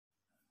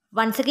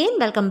Once again,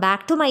 welcome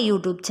back to my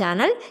YouTube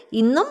channel.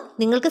 ഇന്നും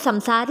നിങ്ങൾക്ക്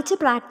സംസാരിച്ച്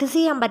പ്രാക്ടീസ്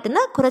ചെയ്യാൻ പറ്റുന്ന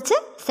കുറച്ച്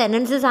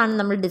സെൻറ്റൻസസ് ആണ്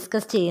നമ്മൾ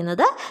ഡിസ്കസ്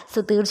ചെയ്യുന്നത്.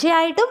 സോ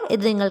തീർച്ചയായിട്ടും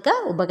ഇത് നിങ്ങൾക്ക്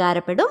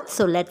ഉപകാരപ്പെടും.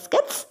 So let's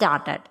get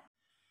started.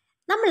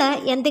 നമ്മൾ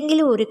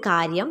എന്തെങ്കിലും ഒരു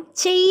കാര്യം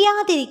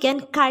ചെയ്യാതിരിക്കാൻ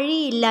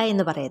കഴിയില്ല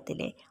എന്ന്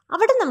പറയത്തില്ലേ,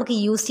 അവിടെ നമുക്ക്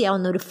യൂസ്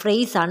ചെയ്യാവുന്ന ഒരു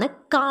ഫ്രേസാണ്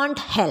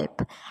കാൺട്ട്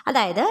ഹെൽപ്പ്.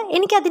 അതായത്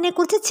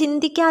എനിക്കതിനെക്കുറിച്ച്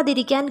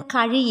ചിന്തിക്കാതിരിക്കാൻ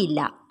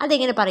കഴിയില്ല.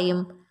 അതെങ്ങനെ പറയും?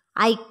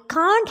 I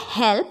can't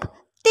help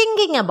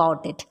thinking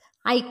about it.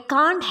 I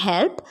can't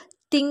help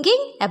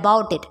thinking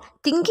about it.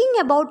 Thinking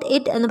about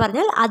it എന്ന്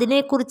പറഞ്ഞാൽ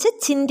അതിനെക്കുറിച്ച്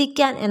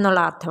ചിന്തിക്കാൻ എന്നുള്ള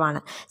അർത്ഥമാണ്.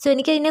 സോ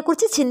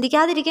എനിക്കതിനെക്കുറിച്ച്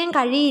ചിന്തിക്കാതിരിക്കാൻ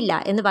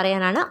കഴിയില്ല എന്ന്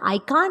പറയാനാണ് I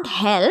can't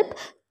help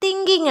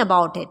thinking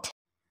about it.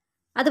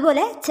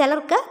 അതുപോലെ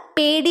ചിലർക്ക്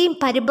പേടിയും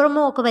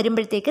പരിഭ്രമവും ഒക്കെ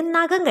വരുമ്പോഴത്തേക്ക്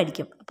നഖം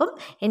കടിക്കും. അപ്പം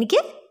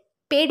എനിക്ക്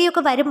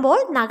പേടിയൊക്കെ വരുമ്പോൾ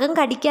നഖം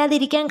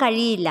കടിക്കാതിരിക്കാൻ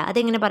കഴിയില്ല.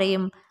 അതെങ്ങനെ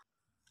പറയും?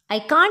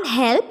 I can't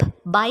help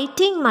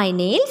biting my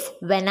nails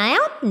when I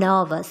am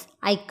nervous.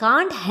 I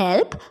can't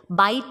help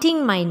biting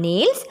my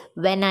nails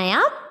when I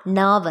am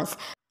nervous.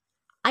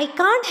 I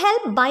can't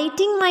help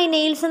biting my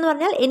nails എന്ന്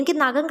പറഞ്ഞാൽ എനിക്ക്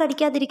നഖം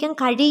കടിക്കാതിരിക്കാൻ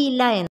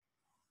കഴിയില്ല എന്ന്.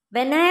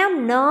 When I am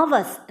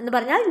nervous എന്ന്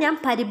പറഞ്ഞാൽ ഞാൻ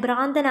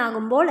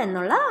പരിഭ്രാന്തനാകുമ്പോൾ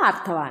എന്നുള്ള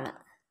അർത്ഥമാണ്.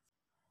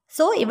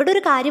 സോ ഇവിടെ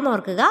ഒരു കാര്യം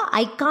ഓർക്കുക,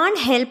 I can't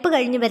help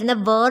കഴിഞ്ഞ് വരുന്ന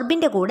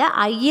വെർബിൻ്റെ കൂടെ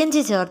ing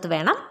ചേർത്ത്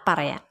വേണം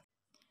പറയാൻ.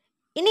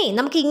 ഇനി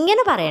നമുക്ക്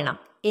ഇങ്ങനെ പറയണം,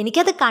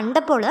 എനിക്കത്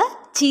കണ്ടപ്പോൾ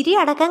ചിരി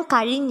അടക്കാൻ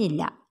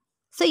കഴിഞ്ഞില്ല.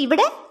 സോ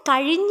ഇവിടെ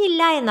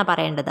കഴിഞ്ഞില്ല എന്നാണ്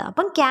പറയേണ്ടത്.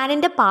 അപ്പം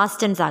ക്യാനിൻ്റെ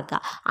പാസ്റ്റ് ടെൻസ് ആക്കുക.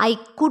 I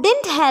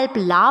couldn't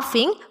help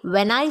ലാഫിങ്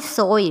when I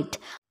so it.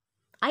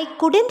 I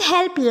couldn't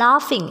help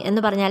ലാഫിങ്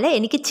എന്ന് പറഞ്ഞാൽ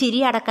എനിക്ക് ചിരി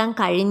അടക്കാൻ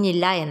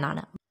കഴിഞ്ഞില്ല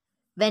എന്നാണ്.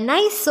 വെൻ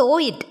ഐ സോ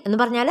ഇറ്റ് എന്ന്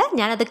പറഞ്ഞാൽ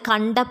ഞാനത്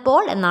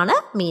കണ്ടപ്പോൾ എന്നാണ്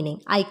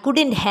meaning. I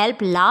couldn't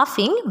help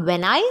ലാഫിങ്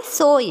when I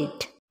so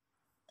it.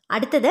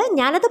 അടുത്തത്,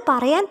 ഞാനത്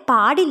പറയാൻ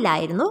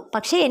പാടില്ലായിരുന്നു,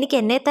 പക്ഷേ എനിക്ക്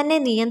എന്നെ തന്നെ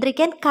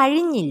നിയന്ത്രിക്കാൻ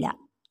കഴിഞ്ഞില്ല.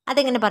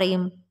 അതെങ്ങനെ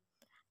പറയും?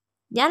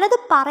 ഞാനത്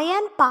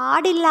പറയാൻ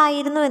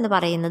പാടില്ലായിരുന്നു എന്ന്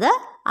പറയുന്നത്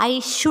I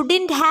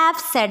shouldn't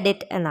have said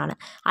it എന്നാണ്.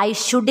 I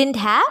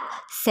shouldn't have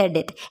said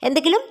it.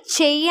 എന്തെങ്കിലും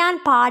ചെയ്യാൻ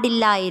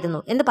പാടില്ലായിരുന്നു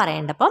എന്ന്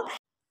പറയേണ്ടപ്പം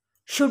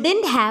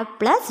ഷുഡിൻറ്റ് ഹാവ്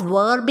പ്ലസ്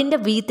വേർബിൻ്റെ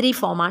V3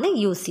 ഫോമാണ്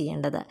യൂസ്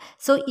ചെയ്യേണ്ടത്.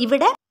 സോ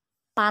ഇവിടെ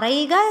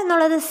പറയുക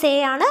എന്നുള്ളത് സേ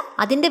ആണ്,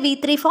 അതിൻ്റെ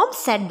V3 ഫോം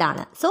സെഡ്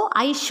ആണ്. So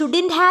I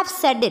shouldn't have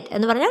said it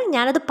എന്ന് പറഞ്ഞാൽ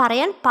ഞാനത്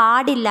പറയാൻ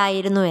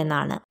പാടില്ലായിരുന്നു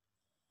എന്നാണ്,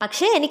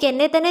 പക്ഷേ എനിക്ക്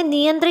എന്നെ തന്നെ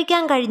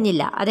നിയന്ത്രിക്കാൻ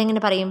കഴിഞ്ഞില്ല. അതെങ്ങനെ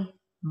പറയും?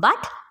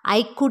 But I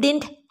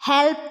couldn't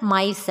help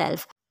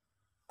myself.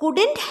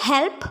 Couldn't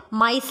help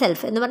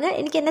myself എന്ന് പറഞ്ഞാൽ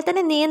എനിക്ക് എന്നെ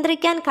തന്നെ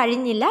നിയന്ത്രിക്കാൻ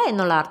കഴിഞ്ഞില്ല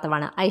എന്നുള്ള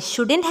അർത്ഥമാണ്. I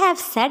shouldn't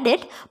have said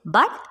it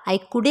but I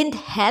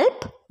couldn't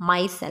help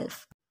myself.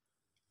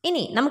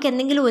 ഇനി നമുക്ക്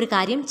എന്തെങ്കിലും ഒരു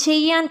കാര്യം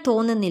ചെയ്യാൻ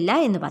തോന്നുന്നില്ല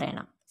എന്ന്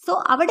പറയണം. സോ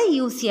അവിടെ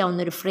use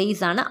ചെയ്യാവുന്നൊരു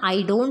ഫ്രേസാണ് I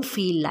don't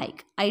feel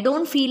like. I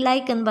don't feel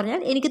like എന്ന്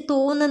പറഞ്ഞാൽ എനിക്ക്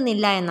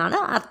തോന്നുന്നില്ല എന്നാണ്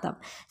അർത്ഥം.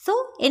 സോ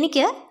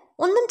എനിക്ക്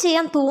ഒന്നും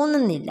ചെയ്യാൻ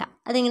തോന്നുന്നില്ല.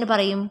 അതെങ്ങനെ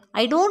പറയും?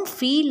 I don't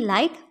feel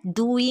like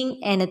doing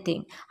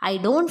anything. I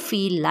don't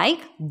feel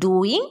like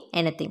doing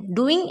anything.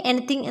 Doing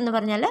anything എന്ന്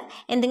പറഞ്ഞാൽ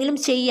എന്തെങ്കിലും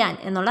ചെയ്യാൻ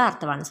എന്നുള്ള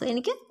അർത്ഥമാണ്. സോ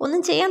എനിക്ക്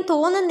ഒന്നും ചെയ്യാൻ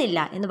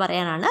തോന്നുന്നില്ല എന്ന്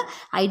പറയാനാണ്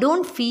I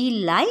don't feel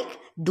like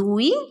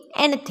doing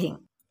anything.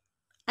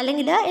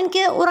 അല്ലെങ്കിൽ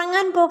എനിക്ക്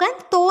ഉറങ്ങാൻ പോകാൻ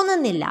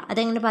തോന്നുന്നില്ല.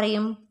 അതെങ്ങനെ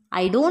പറയും?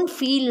 I don't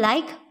feel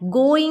like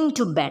going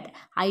to bed.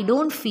 I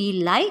don't feel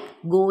like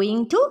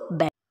going to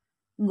bed.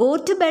 Go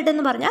to bed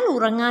എന്ന് പറഞ്ഞാൽ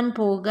ഉറങ്ങാൻ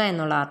പോവുക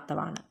എന്നുള്ള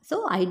അർത്ഥമാണ്. So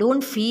I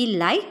don't feel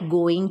like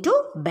going to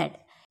bed.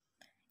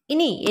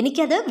 ഇനി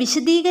എനിക്കത്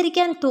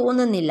വിശദീകരിക്കാൻ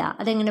തോന്നുന്നില്ല.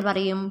 അതെങ്ങനെ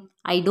പറയും?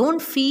 I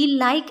don't feel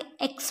like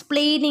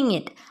explaining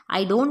it.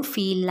 I don't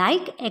feel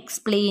like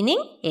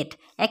explaining it.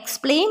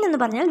 Explain എന്ന്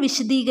പറഞ്ഞാൽ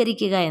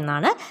വിശദീകരിക്കുക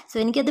എന്നാണ്. സോ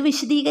എനിക്കത്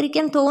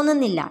വിശദീകരിക്കാൻ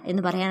തോന്നുന്നില്ല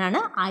എന്ന്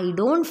പറയാനാണ് I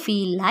don't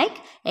feel like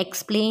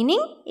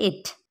explaining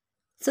it.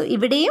 So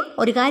ഇവിടെയും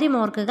ഒരു കാര്യം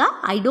ഓർക്കുക,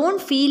 ഐ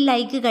ഡോണ്ട് ഫീൽ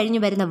ലൈക്ക്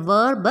കഴിഞ്ഞ് വരുന്ന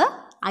വേർബ്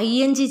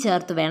ing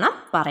ചേർത്ത് വേണം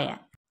പറയാൻ.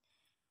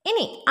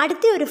 ഇനി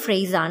അടുത്ത ഒരു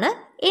ഫ്രേസാണ്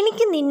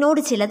എനിക്ക് നിന്നോട്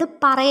ചിലത്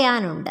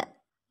പറയാനുണ്ട്.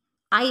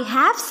 I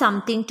have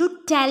something to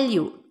tell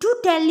you. To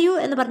tell you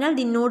എന്ന് പറഞ്ഞാൽ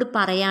നിന്നോട്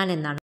പറയാൻ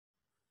എന്നാണ്.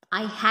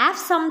 ഐ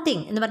ഹാവ്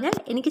സംതിങ് എന്ന് പറഞ്ഞാൽ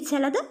എനിക്ക്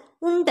ചിലത്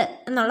ഉണ്ട്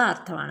എന്നുള്ള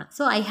അർത്ഥമാണ്.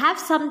 So I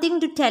have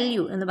something to tell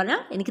you എന്ന്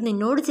പറഞ്ഞാൽ എനിക്ക്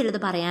നിന്നോട്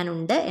ചിലത്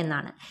പറയാനുണ്ട്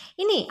എന്നാണ്.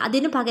 ഇനി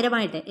അതിന്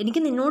പകരമായിട്ട്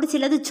എനിക്ക് നിന്നോട്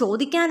ചിലത്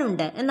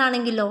ചോദിക്കാനുണ്ട്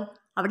എന്നാണെങ്കിലോ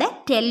അവിടെ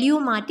ടെൽ യു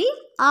മാറ്റി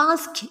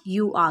ആസ്ക്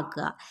യു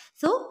ആക്കുക.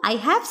 So I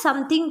have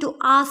something to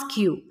ask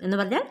you എന്ന്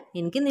പറഞ്ഞാൽ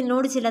എനിക്ക്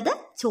നിന്നോട് ചിലത്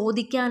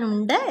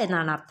ചോദിക്കാനുണ്ട്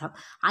എന്നാണ് അർത്ഥം.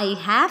 I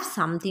have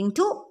something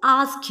to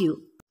ask you.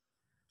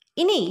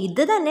 ഇനി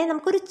ഇത് തന്നെ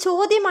നമുക്കൊരു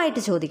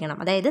ചോദ്യമായിട്ട് ചോദിക്കണം.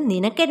 അതായത്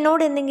നിനക്ക്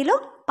എന്നോട് എന്തെങ്കിലും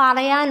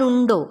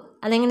പറയാനുണ്ടോ?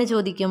 അതെങ്ങനെ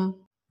ചോദിക്കും?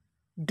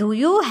 Do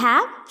you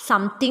have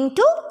something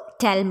to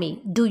tell me.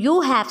 Do you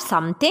have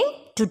something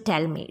to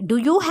tell me. Do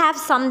you have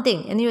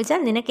something എന്ന്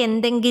ചോദിച്ചാൽ നിനക്ക്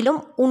എന്തെങ്കിലും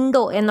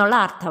ഉണ്ടോ എന്നുള്ള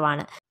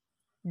അർത്ഥമാണ്.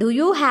 Do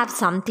you have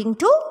something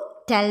to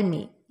tell me.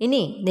 ഇനി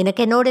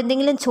നിനക്ക് എന്നോട്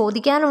എന്തെങ്കിലും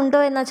ചോദിക്കാനുണ്ടോ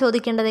എന്നാണ്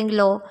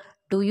ചോദിക്കേണ്ടതെങ്കിലോ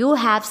do you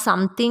have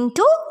something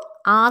to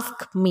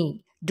ask me.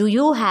 Do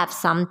you have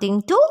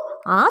something to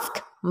ask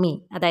me.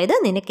 അതായത്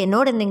നിനക്ക്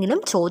എന്നോട്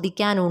എന്തെങ്കിലും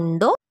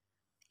ചോദിക്കാനുണ്ടോ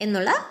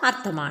എന്നുള്ള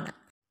അർത്ഥമാണ്.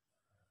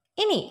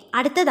 ഇനി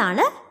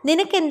അടുത്തതാണ്,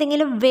 നിനക്ക്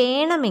എന്തെങ്കിലും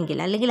വേണമെങ്കിൽ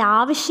അല്ലെങ്കിൽ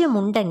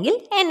ആവശ്യമുണ്ടെങ്കിൽ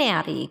എന്നെ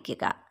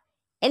അറിയിക്കുക.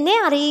 എന്നെ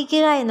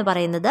അറിയിക്കുക എന്ന്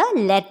പറയുന്നത്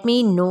ലെറ്റ് മീ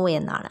നോ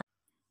എന്നാണ്.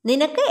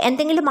 നിനക്ക്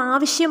എന്തെങ്കിലും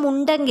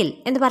ആവശ്യമുണ്ടെങ്കിൽ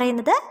എന്ന്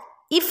പറയുന്നത്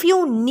ഇഫ് യു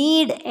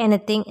നീഡ്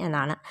എനിത്തിങ്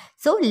എന്നാണ്.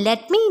 So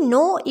let me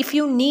know if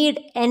you need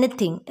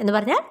anything എന്ന്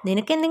പറഞ്ഞാൽ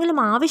നിനക്ക് എന്തെങ്കിലും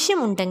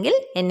ആവശ്യമുണ്ടെങ്കിൽ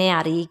എന്നെ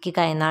അറിയിക്കുക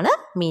എന്നാണ്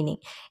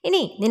മീനിങ്.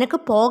 ഇനി നിനക്ക്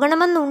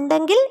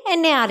പോകണമെന്നുണ്ടെങ്കിൽ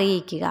എന്നെ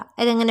അറിയിക്കുക.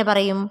 അതെങ്ങനെ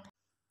പറയും?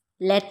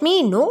 Let me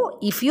know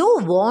if you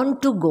want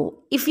to go.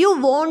 If you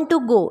want to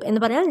go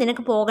എന്ന് പറഞ്ഞാൽ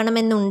നിനക്ക്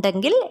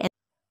പോകണമെന്നുണ്ടെങ്കിൽ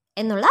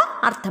എന്നുള്ള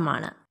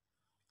അർത്ഥമാണ്.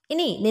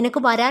 ഇനി നിനക്ക്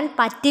വരാൻ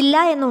പറ്റില്ല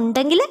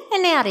എന്നുണ്ടെങ്കിൽ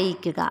എന്നെ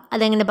അറിയിക്കുക.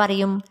 അതെങ്ങനെ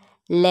പറയും?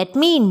 Let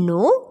me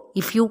know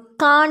if you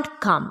can't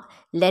come.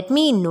 Let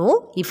me know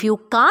if you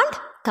can't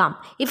come.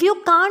 If you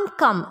can't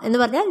come എന്ന്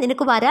പറഞ്ഞാൽ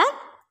നിനക്ക് വരാൻ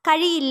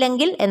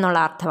കഴിയില്ലെങ്കിൽ എന്നുള്ള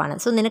അർത്ഥമാണ്.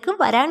 സോ നിനക്ക്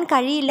വരാൻ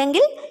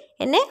കഴിയില്ലെങ്കിൽ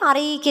എന്നെ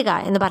അറിയിക്കുക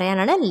എന്ന്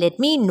പറയാനാണ്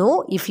let me know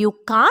if you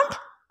can't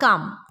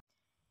come.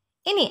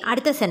 ഇനി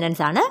അടുത്ത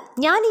സെൻറ്റൻസ് ആണ്,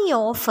 ഞാൻ ഈ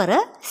ഓഫർ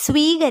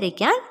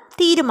സ്വീകരിക്കാൻ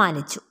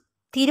തീരുമാനിച്ചു.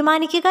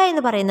 തീരുമാനിക്കുക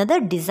എന്ന് പറയുന്നത്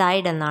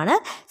ഡിസൈഡ് എന്നാണ്.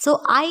 സോ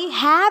ഐ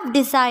ഹാവ്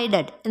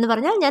ഡിസൈഡഡ് എന്ന്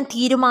പറഞ്ഞാൽ ഞാൻ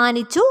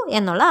തീരുമാനിച്ചു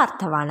എന്നുള്ള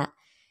അർത്ഥമാണ്.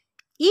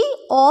 ഈ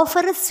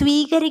ഓഫർ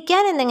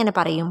സ്വീകരിക്കാൻ എന്നെങ്ങനെ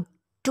പറയും?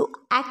 To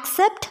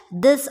accept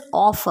this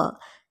offer.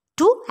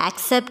 To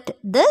accept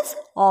this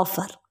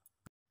offer.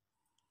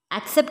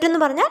 Accept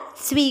എന്ന് പറഞ്ഞാൽ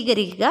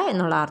സ്വീകരിക്കുക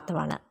എന്നുള്ള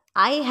അർത്ഥമാണ്.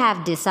 I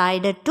have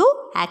decided to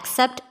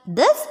accept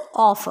this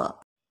offer.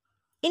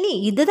 ഇനി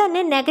ഇത്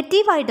തന്നെ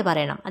നെഗറ്റീവായിട്ട്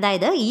പറയണം.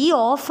 അതായത് ഈ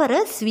ഓഫർ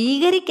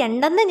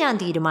സ്വീകരിക്കേണ്ടെന്ന് ഞാൻ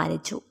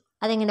തീരുമാനിച്ചു.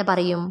 അതെങ്ങനെ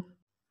പറയും?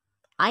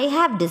 I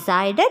have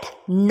decided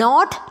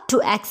not to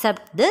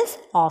accept this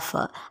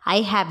offer. I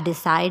have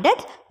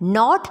decided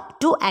not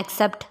to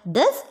accept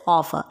this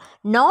offer.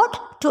 Not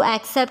to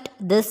accept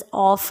this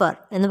offer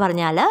എന്ന്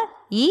പറഞ്ഞാൽ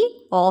ഈ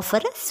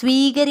ഓഫർ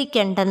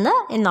സ്വീകരിക്കേണ്ടെന്ന്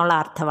എന്നുള്ള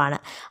അർത്ഥമാണ്.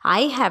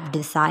 I have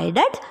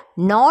decided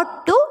not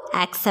to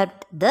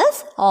accept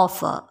this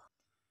offer.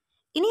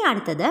 ഇനി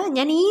അടുത്തത്,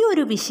 ഞാൻ ഈ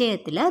ഒരു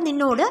വിഷയത്തിൽ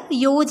നിന്നോട്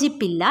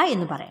യോജിപ്പില്ല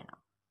എന്ന് പറയണം.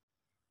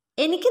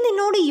 എനിക്ക്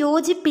നിന്നോട്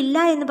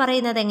യോജിപ്പില്ല എന്ന്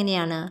പറയുന്നത്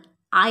എങ്ങനെയാണ്?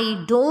 I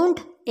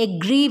don't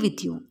agree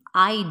with you.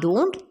 I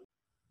don't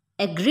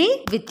agree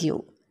with you.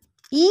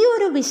 ഈ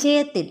ഒരു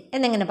വിഷയത്തിൽ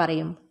എന്നെങ്ങനെ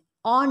പറയും?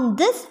 ഓൺ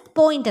ദിസ്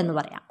പോയിന്റ് എന്ന്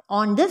പറയാം.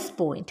 On this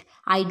point.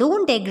 I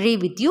don't agree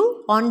with you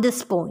on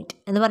this point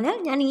എന്ന് പറഞ്ഞാൽ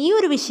ഞാൻ ഈ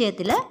ഒരു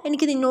വിഷയത്തിൽ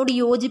എനിക്ക് നിന്നോട്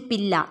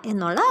യോജിപ്പില്ല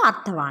എന്നുള്ള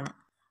അർത്ഥമാണ്.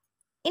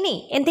 ഇനി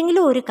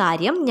എന്തെങ്കിലും ഒരു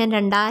കാര്യം ഞാൻ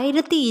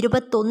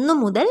 2021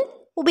 മുതൽ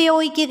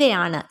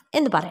ഉപയോഗിക്കുകയാണ്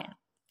എന്ന് പറയണം.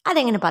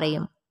 അതെങ്ങനെ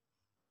പറയും?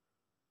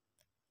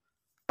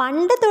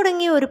 പണ്ട്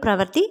തുടങ്ങിയ ഒരു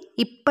പ്രവൃത്തി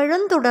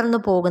ഇപ്പോഴും തുടർന്നു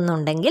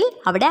പോകുന്നുണ്ടെങ്കിൽ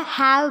അവിടെ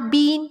have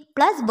been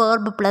plus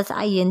verb plus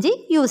ing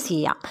use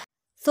ചെയ്യാം.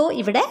 സോ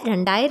ഇവിടെ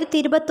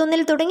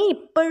 2021 തുടങ്ങി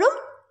ഇപ്പോഴും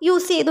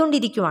യൂസ്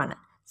ചെയ്തുകൊണ്ടിരിക്കുവാണ്.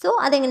 സോ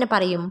അതെങ്ങനെ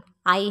പറയും?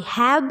 I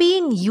have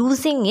been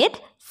using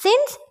it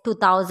since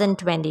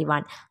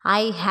 2021.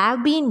 I have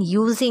been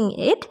using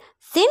it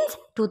since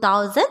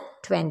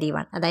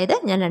 2021. അതായത്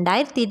ഞാൻ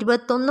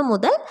 2021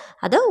 മുതൽ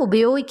അത്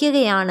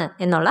ഉപയോഗിക്കുകയാണ്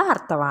എന്നുള്ള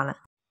അർത്ഥമാണ്.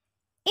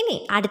 ഇനി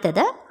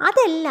അടുത്തത്,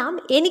 അതെല്ലാം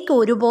എനിക്ക്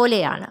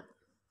ഒരുപോലെയാണ്.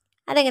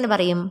 അതെങ്ങനെ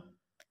പറയും?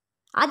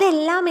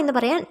 അതെല്ലാം എന്ന്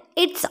പറയാൻ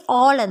ഇറ്റ്സ്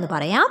ഓൾ എന്ന്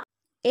പറയാം.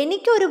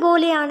 എനിക്ക്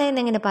ഒരുപോലെയാണ്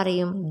എന്നെങ്ങനെ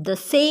പറയും? The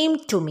same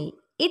to me.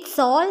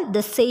 It's all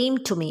the same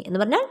to me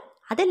എന്ന് പറഞ്ഞാൽ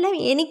അതെല്ലാം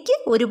എനിക്ക്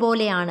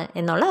ഒരുപോലെയാണ്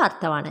എന്നുള്ള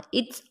അർത്ഥമാണ്.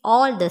 It's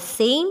all the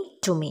same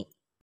to me.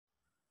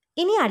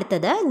 ഇനി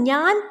അടുത്തത്,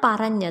 ഞാൻ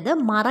പറഞ്ഞത്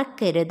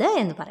മറക്കരുത്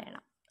എന്ന്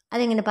പറയണം.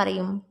 അതെങ്ങനെ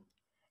പറയും?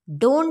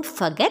 Don't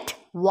forget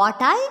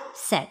what I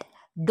said.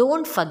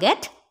 Don't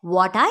forget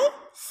what I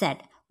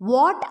said.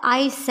 What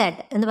I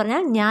said എന്ന്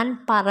പറഞ്ഞാൽ ഞാൻ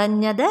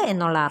പറഞ്ഞത്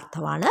എന്നുള്ള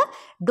അർത്ഥമാണ്.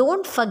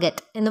 ഡോണ്ട്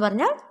ഫർഗെറ്റ് എന്ന്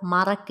പറഞ്ഞാൽ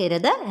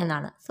മറക്കരുത്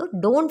എന്നാണ്. So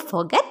don't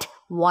forget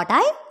what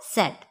I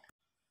said.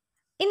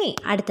 ഇനി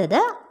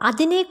അടുത്തത്,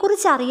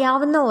 അതിനെക്കുറിച്ച്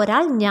അറിയാവുന്ന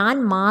ഒരാൾ ഞാൻ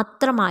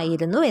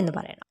മാത്രമായിരുന്നു എന്ന്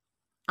പറയണം.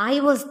 I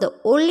was the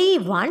only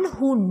one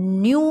who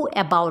knew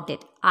about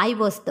it. I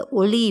was the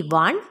only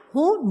one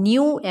who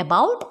knew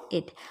about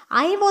it.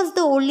 I was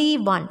the only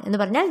one എന്ന്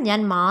പറഞ്ഞാൽ ഞാൻ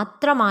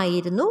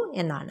മാത്രമായിരുന്നു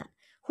എന്നാണ്.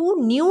 Who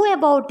knew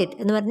about it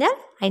എന്ന് പറഞ്ഞാൽ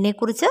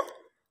അതിനെക്കുറിച്ച്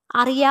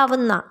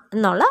അറിയാവുന്ന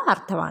എന്നുള്ള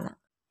അർത്ഥമാണ്.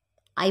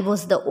 I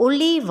was the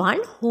only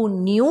one who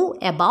knew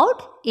about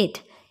it.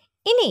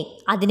 ഇനി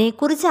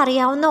അതിനെക്കുറിച്ച്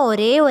അറിയാവുന്ന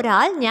ഒരേ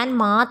ഒരാൾ ഞാൻ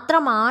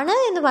മാത്രമാണ്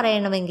എന്ന്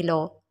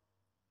പറയണമെങ്കിലോ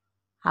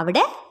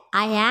അവിടെ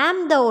I am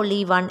the only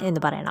one എന്ന്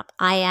പറയണം.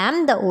 I am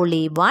the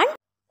only one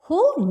who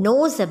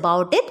knows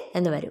about it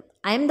എന്ന് വരും.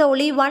 I am the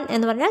only one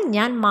എന്ന് പറഞ്ഞാൽ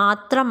ഞാൻ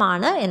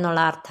മാത്രമാണ് എന്നുള്ള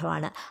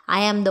അർത്ഥമാണ്.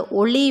 I am the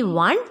only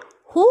one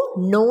who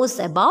knows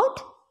about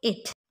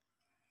it.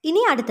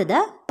 ഇനി അടുത്തത്,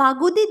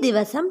 പകുതി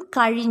ദിവസം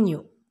കഴിഞ്ഞു.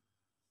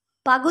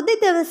 പകുതി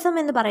ദിവസം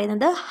എന്ന്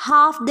പറയുന്നത്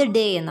ഹാഫ് ദ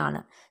ഡേ എന്നാണ്.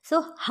 So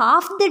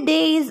half the day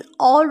is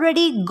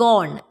already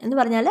gone എന്ന്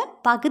പറഞ്ഞാൽ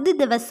പകുതി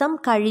ദിവസം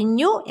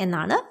കഴിഞ്ഞു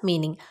എന്നാണ്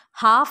meaning.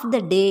 Half the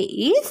day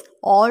is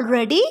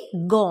already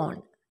gone.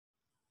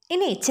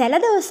 ഇനി ചില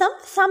ദിവസം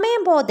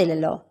സമയം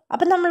പോകത്തില്ലല്ലോ.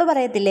 അപ്പം നമ്മൾ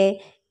പറയത്തില്ലേ,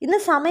 ഇന്ന്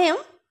സമയം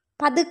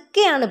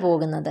പതുക്കെയാണ്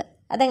പോകുന്നത്.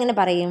 അതെങ്ങനെ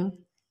പറയും?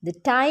 The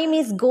time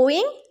is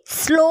going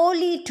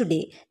slowly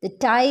today. The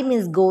time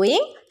is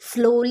going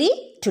slowly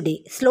today.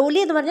 Slowly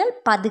എന്ന് പറഞ്ഞാൽ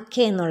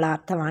പതുക്കെ എന്നുള്ള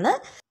അർത്ഥമാണ്.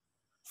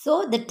 So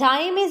the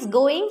time is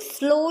going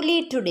slowly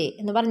today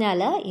എന്ന്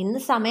പറഞ്ഞാൽ ഇന്ന്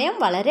സമയം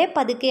വളരെ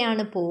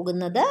പതുക്കെയാണ്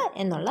പോകുന്നത്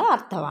എന്നുള്ള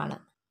അർത്ഥമാണ്.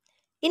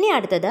 ഇനി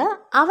അടുത്തത്,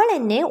 അവൾ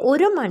എന്നെ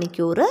 1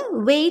 മണിക്കൂർ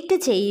വെയിറ്റ്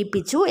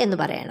ചെയ്യിപ്പിച്ചു എന്ന്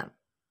പറയണം.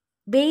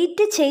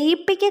 വെയിറ്റ്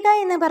ചെയ്യിപ്പിക്കുക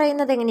എന്ന്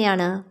പറയുന്നത്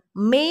എങ്ങനെയാണ്?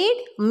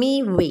 Made me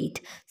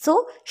wait. So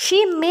she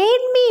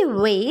made me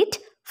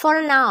wait for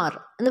an hour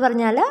എന്ന്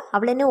പറഞ്ഞാൽ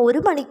അവൾ എന്നെ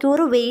 1 മണിക്കൂർ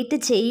വെയിറ്റ്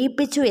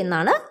ചെയ്യിപ്പിച്ചു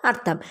എന്നാണ്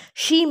അർത്ഥം.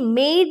 She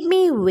made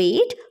me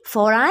wait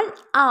for an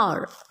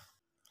hour.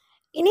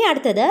 ഇനി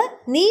അടുത്തത്,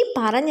 നീ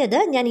പറഞ്ഞത്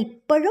ഞാൻ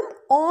ഇപ്പോഴും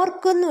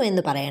ഓർക്കുന്നു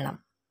എന്ന് പറയണം.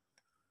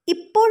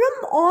 ഇപ്പോഴും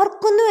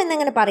ഓർക്കുന്നു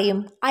എന്നെങ്ങനെ പറയും?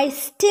 I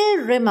still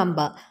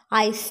remember.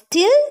 I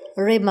still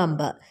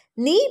remember.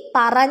 നീ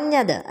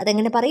പറഞ്ഞത്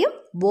അതെങ്ങനെ പറയും?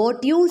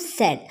 What you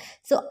said.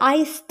 So I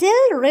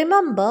still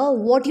remember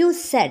what you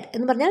said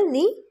എന്ന് പറഞ്ഞാൽ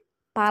നീ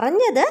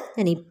പറഞ്ഞത്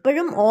ഞാൻ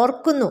ഇപ്പോഴും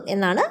ഓർക്കുന്നു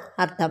എന്നാണ്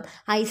അർത്ഥം.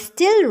 I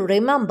still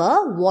remember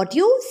what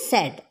you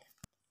said.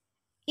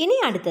 ഇനി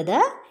അടുത്തത്,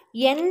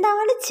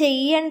 എന്താണ്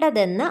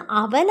ചെയ്യേണ്ടതെന്ന്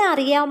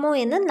അവനറിയാമോ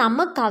എന്ന്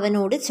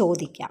നമുക്കവനോട്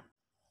ചോദിക്കാം.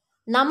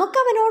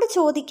 നമുക്കവനോട്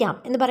ചോദിക്കാം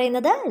എന്ന്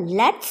പറയുന്നത്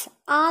ലെറ്റ്സ്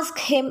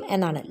ആസ്ക് ഹിം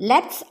എന്നാണ്.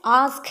 Let's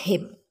ask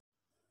him.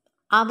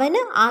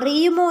 അവന്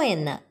അറിയുമോ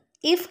എന്ന്.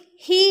 ഇഫ്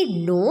ഹീ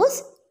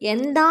നോസ്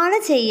എന്താണ്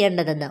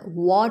ചെയ്യേണ്ടതെന്ന്,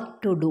 what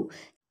to do.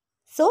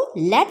 So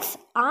let's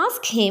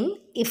ask him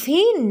if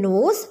he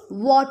knows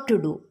what to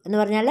do എന്ന്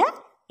പറഞ്ഞാൽ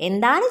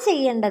എന്താണ്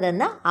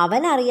ചെയ്യേണ്ടതെന്ന്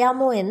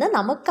അവനറിയാമോ എന്ന്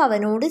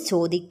നമുക്കവനോട്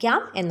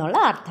ചോദിക്കാം എന്നുള്ള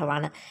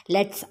അർത്ഥമാണ്.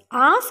 Let's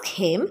ask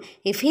him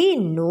if he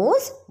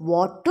knows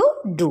what to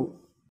do.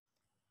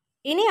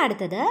 ഇനി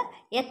അടുത്തത്,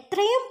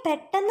 എത്രയും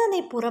പെട്ടെന്ന് നീ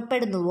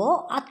പുറപ്പെടുന്നുവോ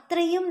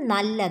അത്രയും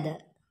നല്ലത്.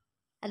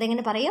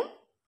 അതെങ്ങനെ പറയും?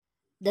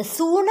 The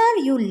sooner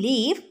U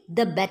leave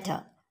the better.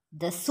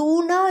 The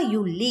sooner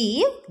U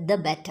leave the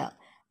better.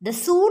 The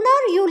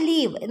sooner U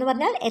leave എന്ന്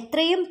പറഞ്ഞാൽ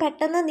എത്രയും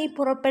പെട്ടെന്ന് നീ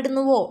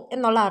പുറപ്പെടുന്നുവോ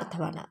എന്നുള്ള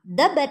അർത്ഥമാണ്.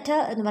 ദ ബെറ്റർ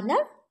എന്ന്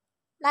പറഞ്ഞാൽ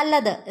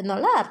നല്ലത്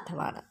എന്നുള്ള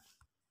അർത്ഥമാണ്.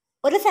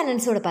 ഒരു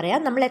സെൻറ്റൻസ് കൂടെ പറയാം.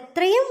 നമ്മൾ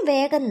എത്രയും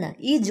വേഗം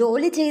ഈ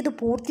ജോലി ചെയ്ത്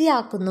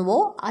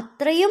പൂർത്തിയാക്കുന്നുവോ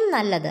അത്രയും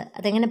നല്ലത്.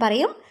 അതെങ്ങനെ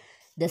പറയും?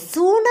 The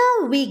sooner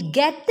we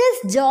get this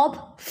job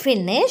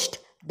finished,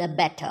 the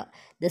better.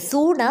 The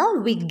sooner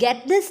we get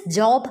this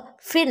job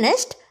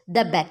finished,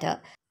 the better.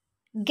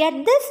 Get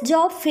this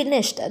job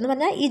finished എന്ന്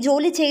പറഞ്ഞാൽ ഈ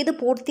ജോലി ചെയ്ത്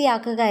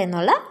പൂർത്തിയാക്കുക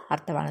എന്നുള്ള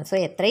അർത്ഥമാണ്. സോ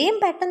എത്രയും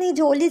പെട്ടെന്ന് ഈ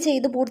ജോലി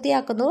ചെയ്ത്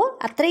പൂർത്തിയാക്കുന്നുവോ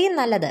അത്രയും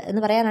നല്ലത്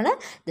എന്ന് പറയാനാണ്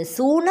the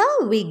sooner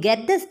we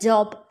get this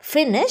job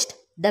finished,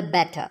 the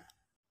better.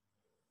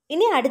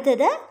 ഇനി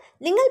അടുത്തത്,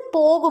 നിങ്ങൾ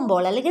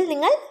പോകുമ്പോൾ അല്ലെങ്കിൽ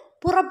നിങ്ങൾ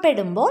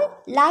പുറപ്പെടുമ്പോൾ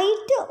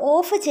ലൈറ്റ്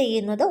ഓഫ്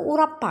ചെയ്യുന്നത്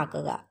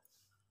ഉറപ്പാക്കുക.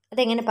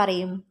 അതെങ്ങനെ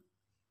പറയും?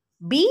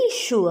 B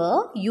sure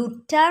U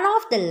turn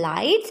of the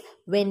lights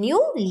when you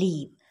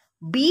leave.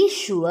 B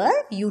sure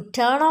U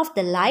turn of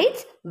the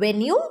lights when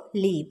you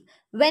leave.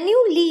 When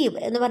you leave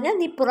എന്ന് പറഞ്ഞാൽ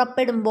നീ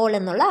പുറപ്പെടുമ്പോൾ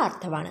എന്നുള്ള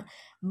അർത്ഥമാണ്.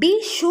 B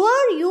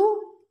sure U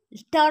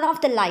turn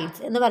of the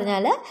lights എന്ന്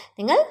പറഞ്ഞാൽ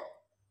നിങ്ങൾ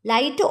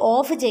ലൈറ്റ്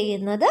ഓഫ്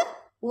ചെയ്യുന്നത്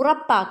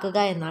ഉറപ്പാക്കുക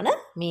എന്നാണ്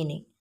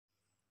മീനിങ്.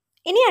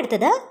 ഇനി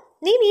അടുത്തത്,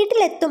 നീ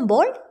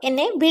വീട്ടിലെത്തുമ്പോൾ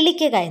എന്നെ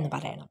വിളിക്കുക എന്ന്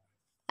പറയണം.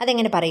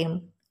 അതെങ്ങനെ പറയും?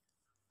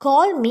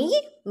 Call me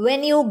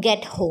when you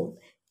get home.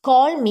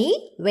 Call me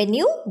when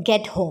you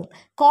get home.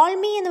 Call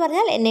me എന്ന്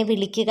പറഞ്ഞാൽ എന്നെ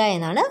വിളിക്കുക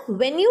എന്നാണ്.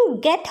 When you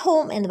get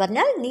home എന്ന്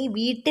പറഞ്ഞാൽ നീ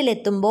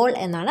വീട്ടിലെത്തുമ്പോൾ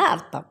എന്നാണ്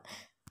അർത്ഥം.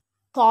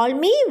 Call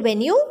me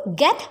when you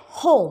get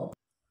home.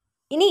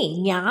 ഇനി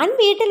ഞാൻ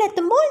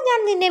വീട്ടിലെത്തുമ്പോൾ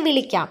ഞാൻ നിന്നെ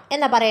വിളിക്കാം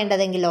എന്നാ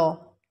പറയേണ്ടതെങ്കിലോ?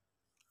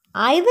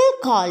 I will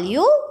call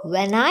you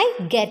when I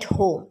get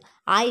home.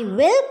 I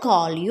will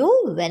call you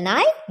when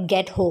I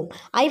get home.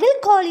 I will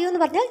call you എന്ന്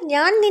പറഞ്ഞാൽ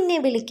ഞാൻ നിന്നെ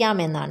വിളിക്കാം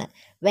എന്നാണ്.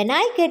 When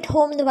I get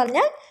home എന്ന്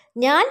പറഞ്ഞാൽ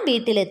ഞാൻ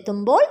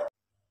വീട്ടിലെത്തുമ്പോൾ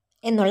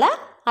എന്നുള്ള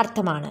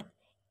അർത്ഥമാണ്.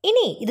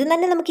 ഇനി ഇത്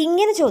തന്നെ നമുക്ക്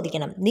ഇങ്ങനെ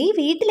ചോദിക്കണം. നീ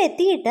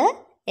വീട്ടിലെത്തിയിട്ട്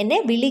എന്നെ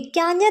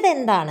വിളിക്കാഞ്ഞത്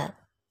എന്താണ്?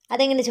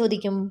 അതെങ്ങനെ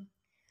ചോദിക്കും?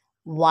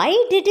 Why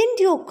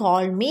didn't you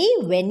call me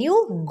when you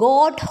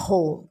got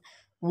home?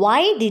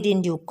 Why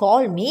didn't you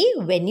call me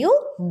when you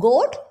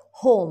got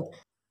home?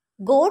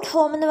 Got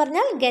home എന്ന്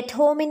പറഞ്ഞാൽ get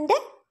homeൻ്റെ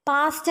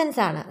പാസ്റ്റ് ടെൻസ്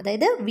ആണ്.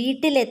 അതായത്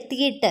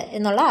വീട്ടിലെത്തിയിട്ട്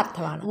എന്നുള്ള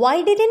അർത്ഥമാണ്. Y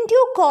didn't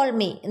you call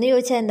me എന്ന്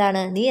ചോദിച്ചാൽ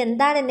എന്താണ്? നീ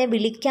എന്താണ് എന്നെ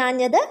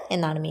വിളിക്കാഞ്ഞത്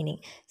എന്നാണ്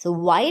meaning. So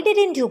Y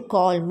didn't you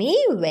call me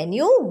when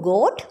you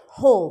got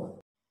home.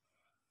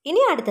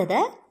 ഇനി അടുത്തത്,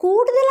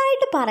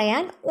 കൂടുതലായിട്ട്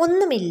പറയാൻ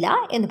ഒന്നുമില്ല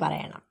എന്ന്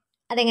പറയണം.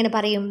 അതെങ്ങനെ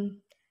പറയും?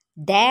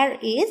 There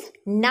is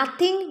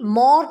nothing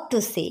more to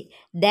say.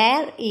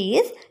 There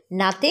is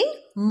nothing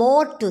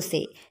more to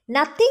say.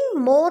 Nothing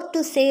more to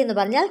say എന്ന്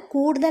പറഞ്ഞാൽ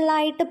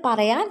കൂടുതലായിട്ട്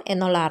പറയാൻ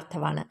എന്നുള്ള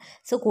അർത്ഥമാണ്.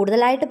 സോ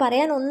കൂടുതലായിട്ട്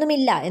പറയാൻ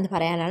ഒന്നുമില്ല എന്ന്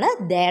പറയാനാണ്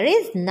there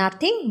is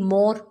nothing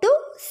more to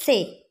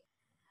say.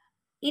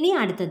 ഇനി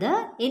അടുത്തത്,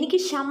 എനിക്ക്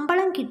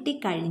ശമ്പളം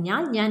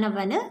കിട്ടിക്കഴിഞ്ഞാൽ ഞാൻ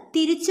അവന്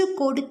തിരിച്ചു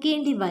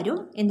കൊടുക്കേണ്ടി വരും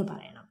എന്ന്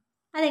പറയണം.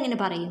 അതെങ്ങനെ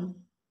പറയും?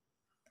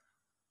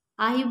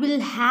 I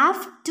will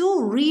have to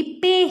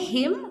repay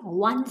him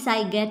once I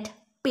get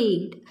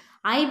paid.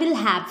 I will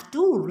have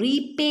to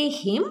repay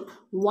him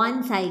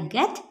once I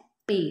get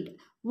paid.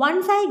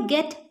 Once I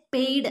get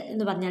paid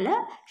എന്ന് പറഞ്ഞാൽ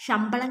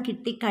ശമ്പളം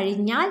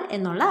കിട്ടിക്കഴിഞ്ഞാൽ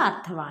എന്നുള്ള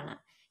അർത്ഥമാണ്.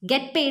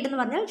 ഗെറ്റ് പെയ്ഡ് എന്ന്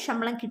പറഞ്ഞാൽ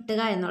ശമ്പളം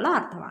കിട്ടുക എന്നുള്ള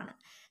അർത്ഥമാണ്.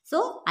 So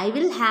I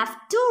will have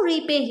to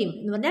repay him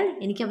എന്ന് പറഞ്ഞാൽ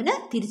എനിക്ക് അവന്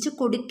തിരിച്ചു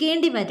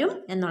കൊടുക്കേണ്ടി വരും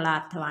എന്നുള്ള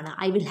അർത്ഥമാണ്.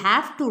 I will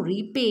have to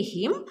repay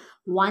him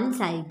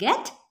once I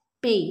get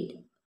paid.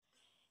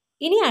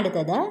 ഇനി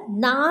അടുത്തത്,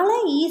 നാളെ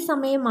ഈ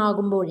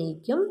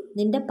സമയമാകുമ്പോഴേക്കും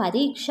നിന്റെ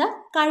പരീക്ഷ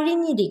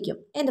കഴിഞ്ഞിരിക്കും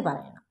എന്ന്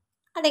പറയണം.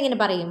 അതെങ്ങനെ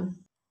പറയും?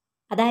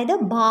 അതായത്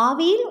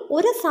ഭാവിയിൽ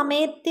ഒരു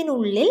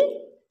സമയത്തിനുള്ളിൽ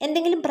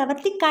എന്തെങ്കിലും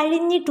പ്രവൃത്തി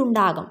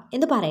കഴിഞ്ഞിട്ടുണ്ടാകും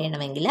എന്ന്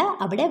പറയണമെങ്കിൽ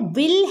അവിടെ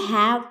വിൽ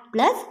ഹാവ്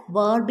പ്ലസ്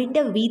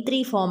വേർബിൻ്റെ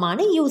V3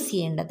 ഫോമാണ് യൂസ്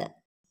ചെയ്യേണ്ടത്.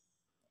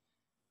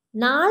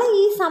 നാളെ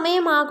ഈ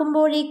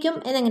സമയമാകുമ്പോഴേക്കും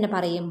എന്നെങ്ങനെ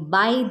പറയും?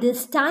 By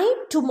this time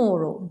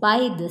tomorrow. By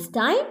this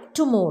time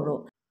tomorrow.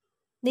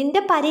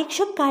 നിന്റെ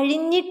പരീക്ഷ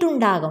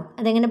കഴിഞ്ഞിട്ടുണ്ടാകും.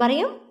 അതെങ്ങനെ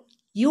പറയും?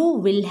 You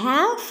will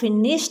have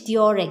finished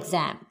your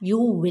exam.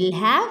 You will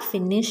have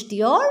finished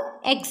your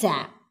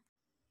exam.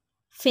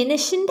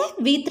 ഫിനിഷിൻ്റെ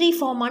V3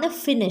 ഫോമാണ്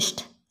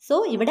ഫിനിഷ്ഡ്. സോ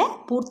ഇവിടെ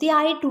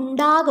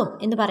പൂർത്തിയായിട്ടുണ്ടാകും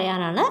എന്ന്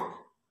പറയാനാണ്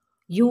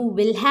you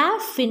will have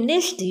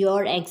finished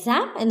your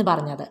exam എന്ന്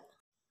പറഞ്ഞത്.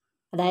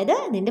 അതായത്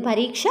നിന്റെ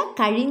പരീക്ഷ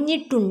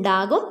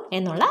കഴിഞ്ഞിട്ടുണ്ടാകും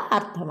എന്നുള്ള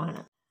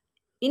അർത്ഥമാണ്.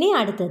 ഇനി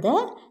അടുത്തത്,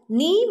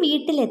 നീ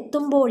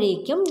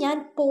വീട്ടിലെത്തുമ്പോഴേക്കും ഞാൻ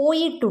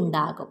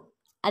പോയിട്ടുണ്ടാകും.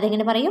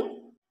 അതെങ്ങനെ പറയും?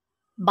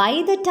 By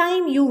the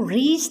time you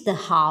reach the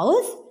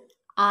house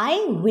I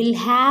will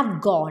have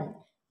gone.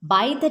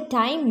 By the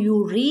time you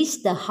reach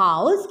the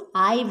house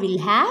I will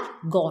have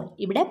gone.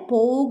 ഇവിടെ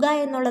പോവുക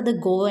എന്നുള്ളത്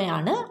ഗോ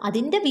ആണ്.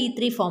 അതിൻ്റെ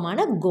V3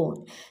 ഫോമാണ് gone.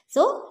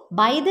 So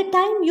by the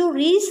time you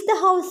reach the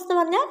house എന്ന്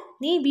പറഞ്ഞാൽ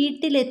നീ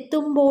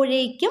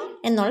വീട്ടിലെത്തുമ്പോഴേക്കും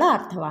എന്നുള്ള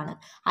അർത്ഥമാണ്.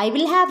 ഐ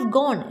വിൽ ഹാവ്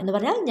ഗോൺ എന്ന്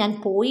പറഞ്ഞാൽ ഞാൻ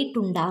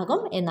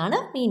പോയിട്ടുണ്ടാകും എന്നാണ്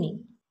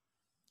മീനിങ്.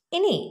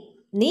 ഇനി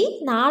നീ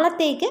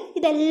നാളത്തേക്ക്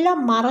ഇതെല്ലാം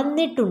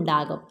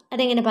മറന്നിട്ടുണ്ടാകും.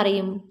 അതെങ്ങനെ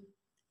പറയും?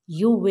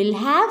 You will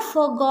have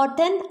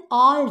forgotten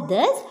all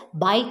this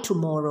by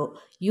tomorrow.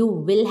 You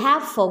will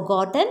have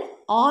forgotten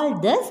all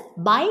this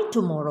by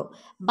tomorrow.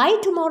 By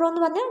tomorrow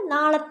എന്ന് പറഞ്ഞാൽ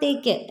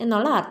നാളത്തേക്ക്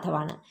എന്നുള്ള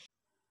അർത്ഥമാണ്.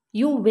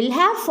 You will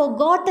have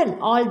forgotten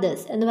all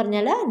this എന്ന്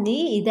പറഞ്ഞാൽ നീ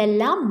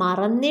ഇതെല്ലാം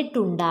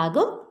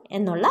മറന്നിട്ടുണ്ടാകും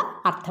എന്നുള്ള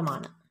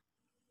അർത്ഥമാണ്.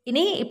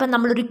 ഇനി ഇപ്പം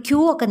നമ്മളൊരു ക്യൂ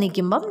ഒക്കെ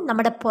നിൽക്കുമ്പം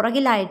നമ്മുടെ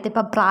പുറകിലായിട്ട്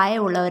ഇപ്പം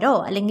പ്രായമുള്ളവരോ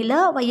അല്ലെങ്കിൽ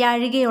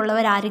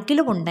വയ്യാഴികയുള്ളവർ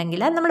ആരെങ്കിലും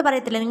ഉണ്ടെങ്കിൽ നമ്മൾ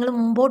പറയത്തില്ലേ, നിങ്ങൾ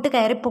മുമ്പോട്ട്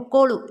കയറി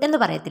പൊക്കോളൂ എന്ന്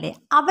പറയത്തില്ലേ,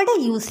 അവിടെ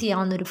use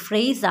ചെയ്യാവുന്നൊരു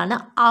ഫ്രേസാണ്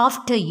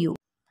after you.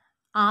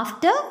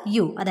 After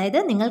you അതായത്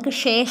നിങ്ങൾക്ക്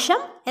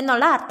ശേഷം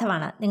എന്നുള്ള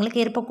അർത്ഥമാണ്. നിങ്ങൾ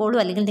കയറി പൊക്കോളൂ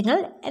അല്ലെങ്കിൽ നിങ്ങൾ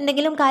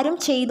എന്തെങ്കിലും കാര്യം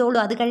ചെയ്തോളൂ,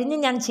 അത് കഴിഞ്ഞ്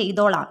ഞാൻ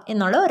ചെയ്തോളാം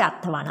എന്നുള്ള ഒരു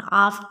അർത്ഥമാണ്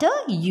ആഫ്റ്റർ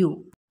യു.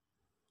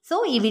 സോ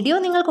ഈ വീഡിയോ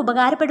നിങ്ങൾക്ക്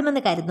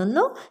ഉപകാരപ്പെടുമെന്ന്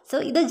കരുതുന്നു. സോ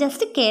ഇത്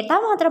ജസ്റ്റ് കേട്ടാൽ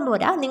മാത്രം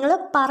പോരാ, നിങ്ങൾ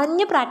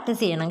പറഞ്ഞ് പ്രാക്ടീസ്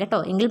ചെയ്യണം കേട്ടോ.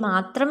 എങ്കിൽ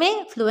മാത്രമേ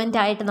ഫ്ലുവൻ്റ്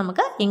ആയിട്ട്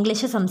നമുക്ക്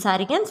ഇംഗ്ലീഷ്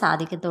സംസാരിക്കാൻ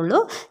സാധിക്കത്തുള്ളൂ.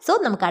 സോ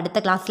നമുക്ക് അടുത്ത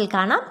ക്ലാസ്സിൽ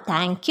കാണാം.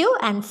 Thank you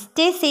and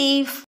stay safe.